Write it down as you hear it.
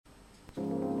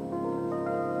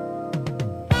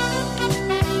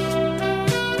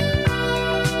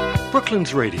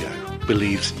Brooklands Radio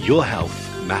believes your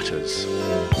health matters.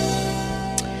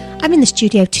 I'm in the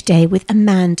studio today with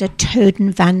Amanda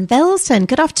Toden van Velzen.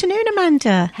 Good afternoon,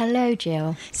 Amanda. Hello,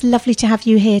 Jill. It's lovely to have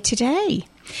you here today.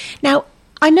 Now,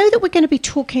 I know that we're going to be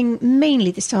talking mainly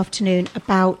this afternoon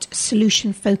about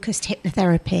solution-focused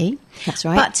hypnotherapy. That's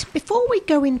right. But before we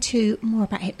go into more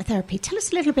about hypnotherapy, tell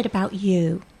us a little bit about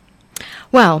you.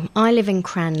 Well, I live in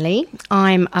Cranley.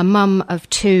 I'm a mum of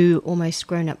two almost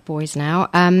grown-up boys now.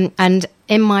 And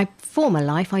in my former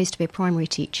life, I used to be a primary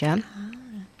teacher.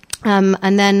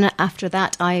 And then after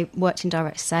that, I worked in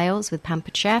direct sales with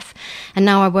Pampered Chef. And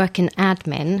now I work in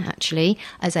admin, actually,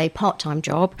 as a part-time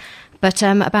job. But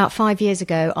about 5 years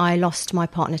ago, I lost my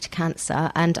partner to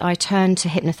cancer, and I turned to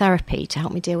hypnotherapy to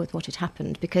help me deal with what had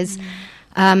happened, because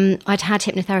I'd had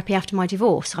hypnotherapy after my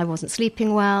divorce. I wasn't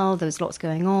sleeping well, there was lots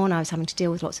going on, I was having to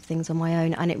deal with lots of things on my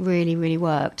own, and it really, really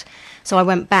worked. So I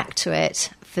went back to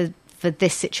it for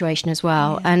this situation as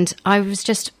well, and I was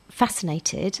just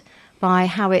fascinated by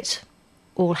how it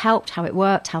all helped, how it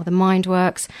worked, how the mind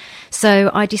works. So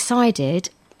I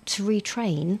decided to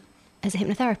retrain as a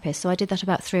hypnotherapist. So I did that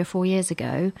about 3 or 4 years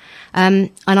ago. And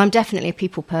I'm definitely a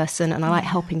people person, and I like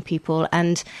helping people.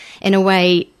 And in a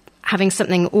way, having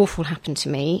something awful happen to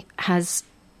me has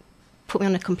put me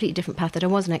on a completely different path that I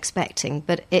wasn't expecting,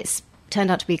 but it's turned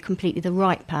out to be completely the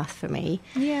right path for me.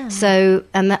 Yeah. So,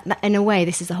 and that in a way,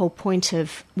 this is the whole point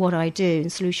of what I do in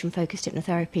solution-focused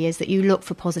hypnotherapy, is that you look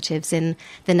for positives in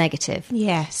the negative.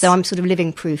 Yes. So I'm sort of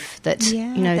living proof that,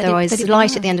 there is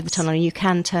light at the end of the tunnel, and you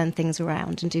can turn things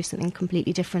around and do something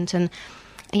completely different and,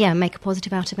 make a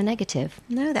positive out of a negative.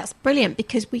 No, that's brilliant,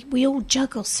 because we all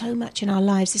juggle so much in our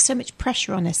lives. There's so much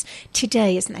pressure on us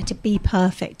today, isn't there, to be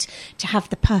perfect, to have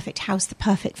the perfect house, the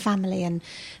perfect family, and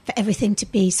for everything to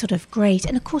be sort of great.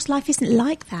 And of course, life isn't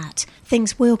like that.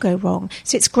 Things will go wrong.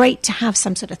 So it's great to have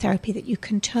some sort of therapy that you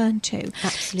can turn to.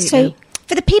 Absolutely. So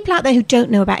for the people out there who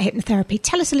don't know about hypnotherapy,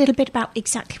 tell us a little bit about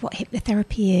exactly what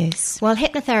hypnotherapy is. Well,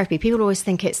 hypnotherapy, people always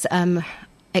think it's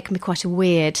it can be quite a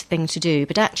weird thing to do,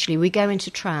 but actually we go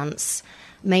into trance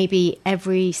maybe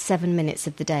every 7 minutes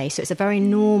of the day. So it's a very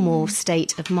normal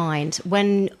state of mind.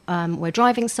 When we're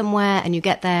driving somewhere and you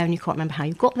get there and you can't remember how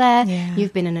you got there,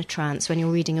 you've been in a trance. When you're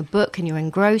reading a book and you're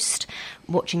engrossed,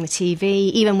 watching the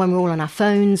TV, even when we're all on our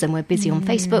phones and we're busy on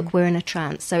Facebook, we're in a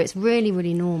trance. So it's really,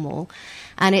 really normal.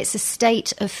 And it's a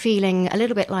state of feeling a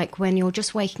little bit like when you're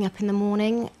just waking up in the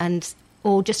morning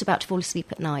or just about to fall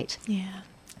asleep at night. Yeah.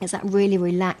 It's that really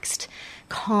relaxed,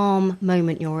 calm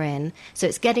moment you're in. So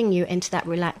it's getting you into that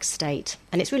relaxed state.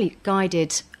 And it's really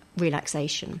guided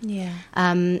relaxation. Yeah.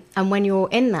 And when you're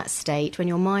in that state, when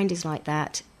your mind is like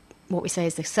that, what we say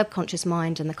is the subconscious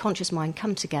mind and the conscious mind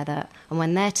come together. And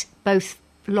when they're both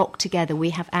locked together, we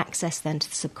have access then to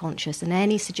the subconscious. And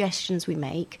any suggestions we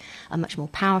make are much more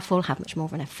powerful, have much more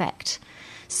of an effect.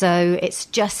 So it's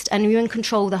just, and you're in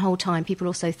control the whole time. People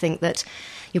also think that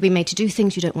you'll be made to do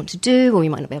things you don't want to do, or you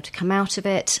might not be able to come out of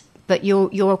it. But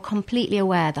you're completely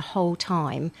aware the whole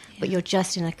time, but you're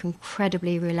just in an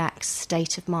incredibly relaxed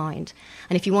state of mind.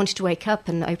 And if you wanted to wake up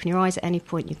and open your eyes at any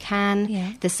point, you can.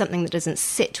 Yeah. There's something that doesn't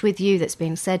sit with you that's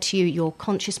being said to you, your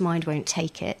conscious mind won't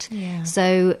take it. Yeah.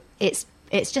 So it's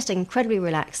just incredibly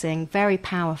relaxing, very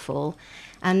powerful,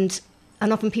 and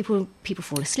often people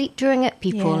fall asleep during it.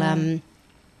 People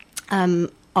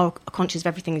are conscious of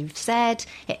everything you've said.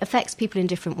 It affects people in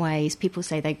different ways. People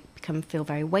say they feel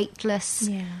very weightless,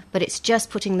 but it's just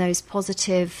putting those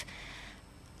positive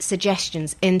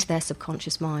suggestions into their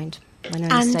subconscious mind when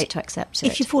they're in a state to accept it.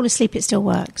 If you fall asleep, it still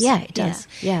works. Yeah, it does.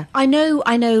 Yeah. I know.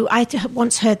 I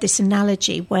once heard this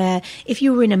analogy where if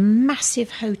you were in a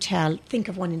massive hotel, think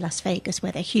of one in Las Vegas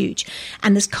where they're huge,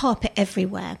 and there's carpet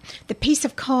everywhere. The piece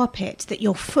of carpet that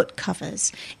your foot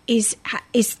covers is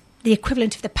the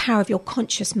equivalent of the power of your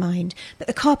conscious mind, but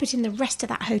the carpet in the rest of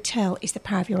that hotel is the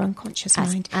power of your unconscious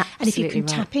mind. And if you can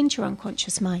tap into your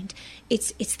unconscious mind,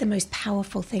 it's the most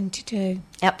powerful thing to do.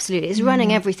 Absolutely. It's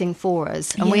running everything for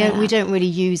us, and we don't really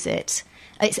use it.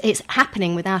 It's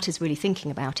happening without us really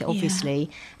thinking about it, obviously,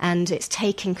 and it's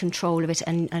taking control of it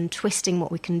and twisting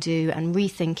what we can do and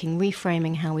rethinking,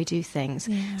 reframing how we do things.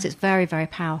 Yeah. So it's very, very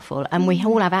powerful, and we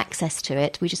all have access to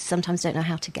it. We just sometimes don't know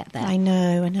how to get there. I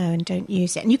know, and don't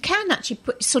use it. And you can actually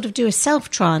sort of do a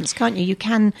self-trance, can't you? You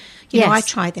can, you know, I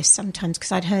try this sometimes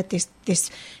because I'd heard this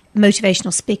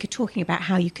motivational speaker talking about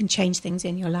how you can change things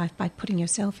in your life by putting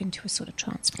yourself into a sort of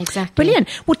trance. Exactly. Brilliant.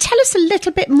 Well, tell us a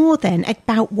little bit more then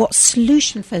about what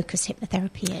solution-focused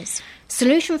hypnotherapy is.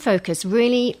 Solution focus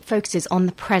really focuses on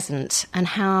the present and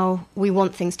how we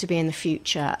want things to be in the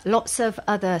future. Lots of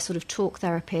other sort of talk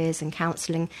therapies and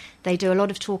counselling, they do a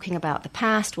lot of talking about the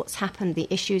past, what's happened, the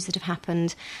issues that have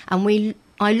happened, and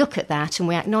I look at that and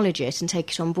we acknowledge it and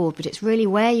take it on board, but it's really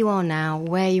where you are now,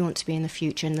 where you want to be in the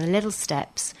future, and the little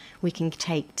steps we can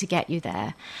take to get you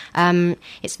there.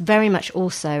 It's very much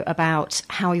also about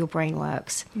how your brain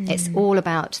works. It's all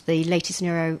about the latest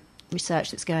neuro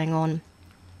research that's going on.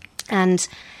 And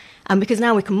because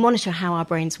now we can monitor how our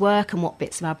brains work and what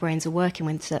bits of our brains are working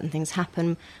when certain things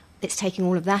happen, it's taking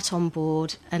all of that on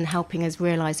board and helping us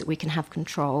realise that we can have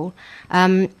control.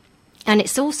 And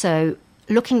it's also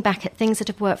looking back at things that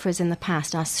have worked for us in the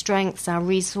past, our strengths, our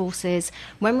resources.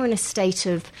 When we're in a state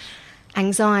of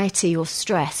anxiety or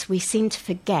stress, we seem to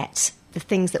forget the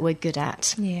things that we're good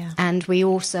at. Yeah. And we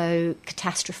also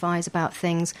catastrophize about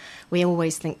things. We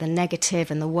always think the negative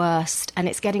and the worst. And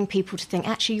it's getting people to think,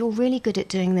 actually, you're really good at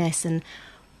doing this. And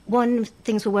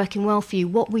things were working well for you.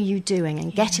 What were you doing?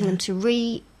 And getting them to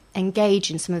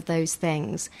re-engage in some of those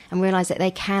things and realise that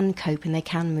they can cope and they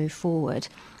can move forward.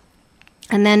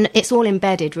 And then it's all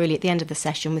embedded, really, at the end of the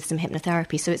session with some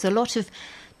hypnotherapy. So it's a lot of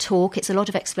talk. It's a lot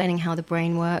of explaining how the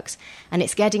brain works. And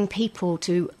it's getting people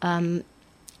to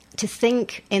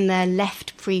think in their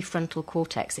left prefrontal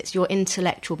cortex. It's your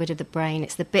intellectual bit of the brain.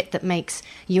 It's the bit that makes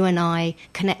you and I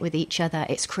connect with each other.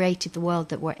 It's created the world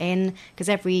that we're in, because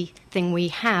everything we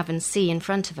have and see in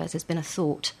front of us has been a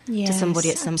thought to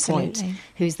somebody at some point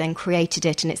who's then created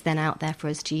it, and it's then out there for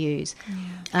us to use.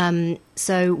 Yeah.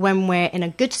 So when we're in a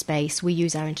good space, we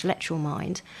use our intellectual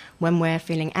mind. When we're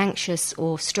feeling anxious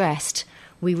or stressed,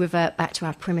 we revert back to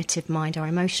our primitive mind, our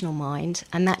emotional mind,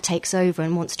 and that takes over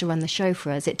and wants to run the show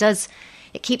for us.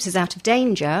 It keeps us out of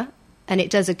danger, and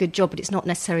it does a good job, but it's not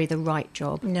necessarily the right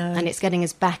job. No. And it's getting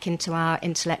us back into our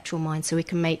intellectual mind so we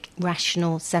can make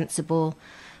rational, sensible,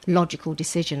 logical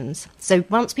decisions. So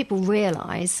once people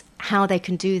realise how they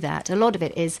can do that, a lot of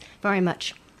it is very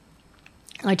much...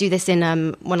 I do this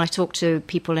when I talk to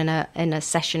people in a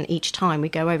session each time. We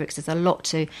go over it because there's a lot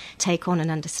to take on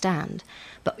and understand.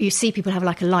 But you see people have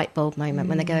like a light bulb moment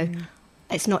when they go,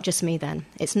 it's not just me then.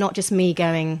 It's not just me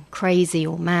going crazy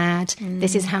or mad.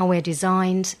 This is how we're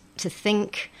designed to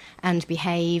think and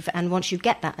behave. And once you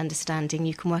get that understanding,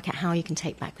 you can work out how you can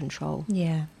take back control.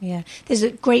 Yeah, yeah. There's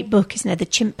a great book, isn't there? The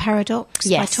Chimp Paradox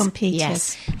by Tom Peters.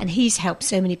 Yes. And he's helped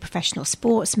so many professional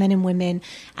sports, men and women.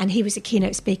 And he was a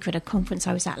keynote speaker at a conference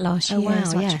I was at last year. Wow,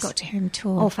 so I yes. actually got to hear him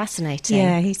talk. Oh, fascinating.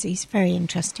 Yeah, he's a very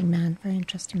interesting man. Very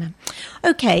interesting man.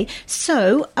 Okay,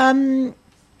 so...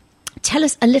 tell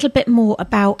us a little bit more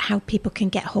about how people can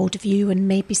get hold of you and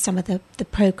maybe some of the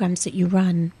programs that you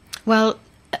run. Well,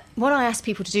 what I ask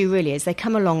people to do really is they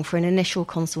come along for an initial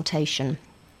consultation.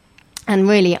 And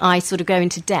really, I sort of go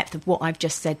into depth of what I've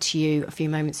just said to you a few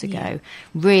moments ago. Yeah.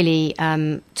 Really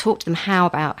talk to them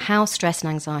about how stress and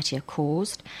anxiety are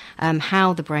caused,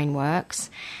 how the brain works,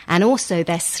 and also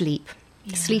their sleep.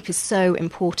 Yeah. Sleep is so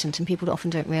important, and people often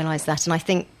don't realise that. And I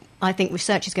think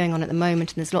research is going on at the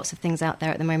moment, and there's lots of things out there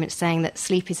at the moment saying that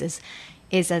sleep is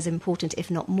as important,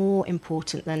 if not more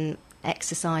important, than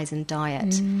exercise and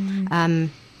diet.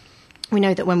 We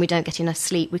know that when we don't get enough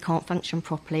sleep, we can't function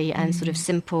properly, and sort of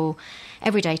simple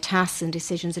everyday tasks and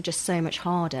decisions are just so much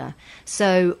harder.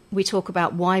 So we talk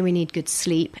about why we need good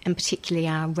sleep, and particularly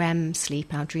our REM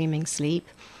sleep, our dreaming sleep.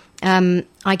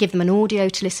 I give them an audio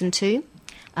to listen to.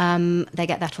 They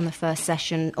get that on the first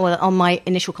session, or on my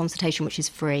initial consultation, which is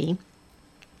free,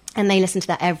 and they listen to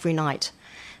that every night.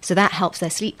 So that helps their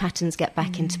sleep patterns get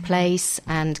back into place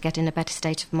and get in a better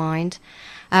state of mind.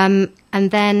 And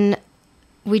then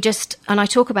I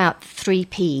talk about 3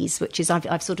 Ps, which is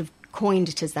I've sort of coined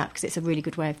it as that because it's a really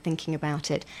good way of thinking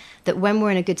about it, that when we're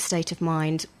in a good state of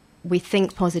mind, we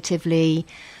think positively,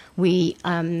 we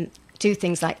do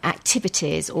things like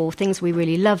activities or things we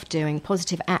really love doing,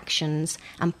 positive actions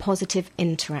and positive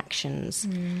interactions.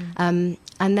 And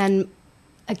then,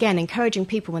 again, encouraging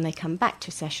people when they come back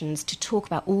to sessions to talk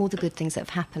about all the good things that have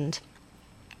happened.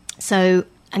 So,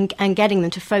 and getting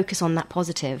them to focus on that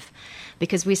positive,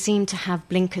 because we seem to have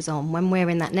blinkers on. When we're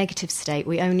in that negative state,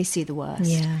 we only see the worst.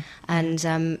 Yeah.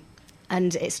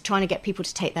 And it's trying to get people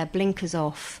to take their blinkers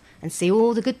off and see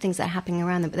all the good things that are happening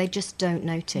around them, but they just don't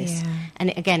notice. Yeah.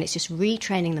 And again, it's just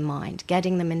retraining the mind,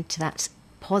 getting them into that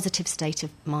positive state of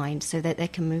mind so that they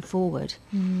can move forward.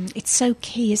 It's so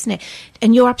key, isn't it?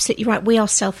 And you're absolutely right. We are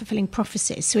self-fulfilling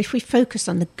prophecies. So if we focus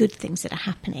on the good things that are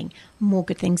happening, more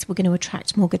good things, we're going to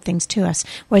attract more good things to us.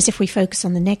 Whereas if we focus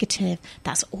on the negative,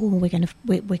 that's all we're going to,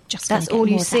 we're just that's going to get all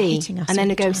you more of that see. hitting us And then all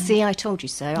they the go, time. see, I told you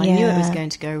so. I knew it was going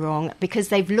to go wrong, because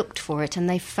they've looked for it and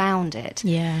they've found it.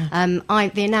 Yeah.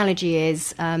 The analogy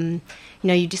is,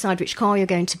 you decide which car you're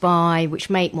going to buy, which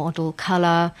make, model,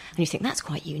 colour, and you think, that's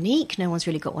quite unique. No one's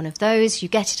really got one of those. You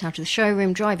get it out of the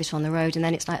showroom, drive it on the road, and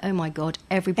then it's like, oh my God,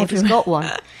 everybody's got one.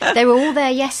 They were all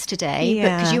there yesterday,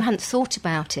 but because you hadn't thought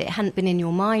about it, it hadn't been in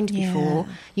your mind before,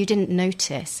 you didn't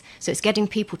notice. So it's getting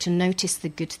people to notice the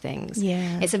good things.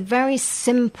 Yeah. It's a very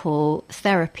simple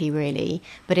therapy, really,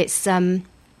 but it's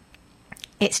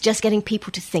just getting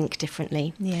people to think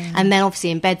differently. Yeah. And then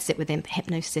obviously embeds it within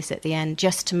hypnosis at the end,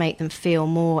 just to make them feel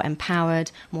more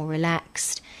empowered, more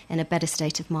relaxed, in a better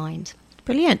state of mind.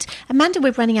 Brilliant. Amanda,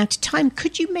 we're running out of time.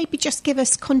 Could you maybe just give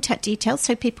us contact details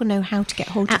so people know how to get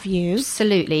hold of you?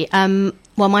 Absolutely.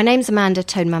 Well, my name's Amanda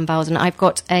Toneman Valden. I've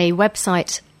got a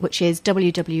website which is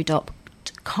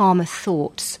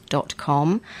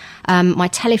www.calmerthoughts.com. My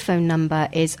telephone number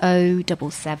is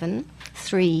 077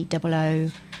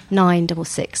 300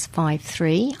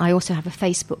 96653. I also have a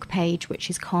Facebook page which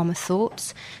is Calmer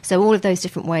Thoughts. So all of those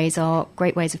different ways are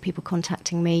great ways of people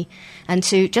contacting me, and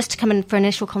to come in for an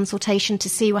initial consultation to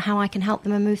see how I can help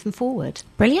them and move them forward.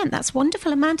 Brilliant. That's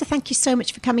wonderful. Amanda, thank you so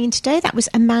much for coming in today. That was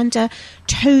Amanda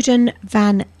Toden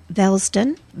van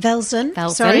Velzen.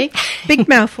 Sorry. Big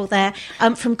mouthful there.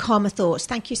 From Calmer Thoughts.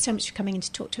 Thank you so much for coming in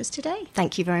to talk to us today.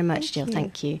 Thank you very much, Jill.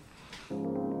 Thank you.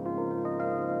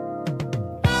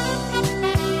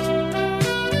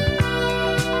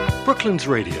 Brooklands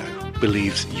Radio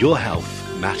believes your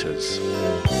health matters.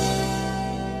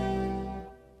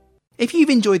 If you've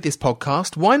enjoyed this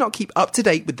podcast, why not keep up to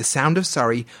date with the sound of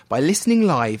Surrey by listening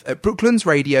live at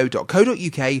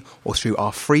brooklandsradio.co.uk or through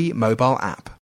our free mobile app.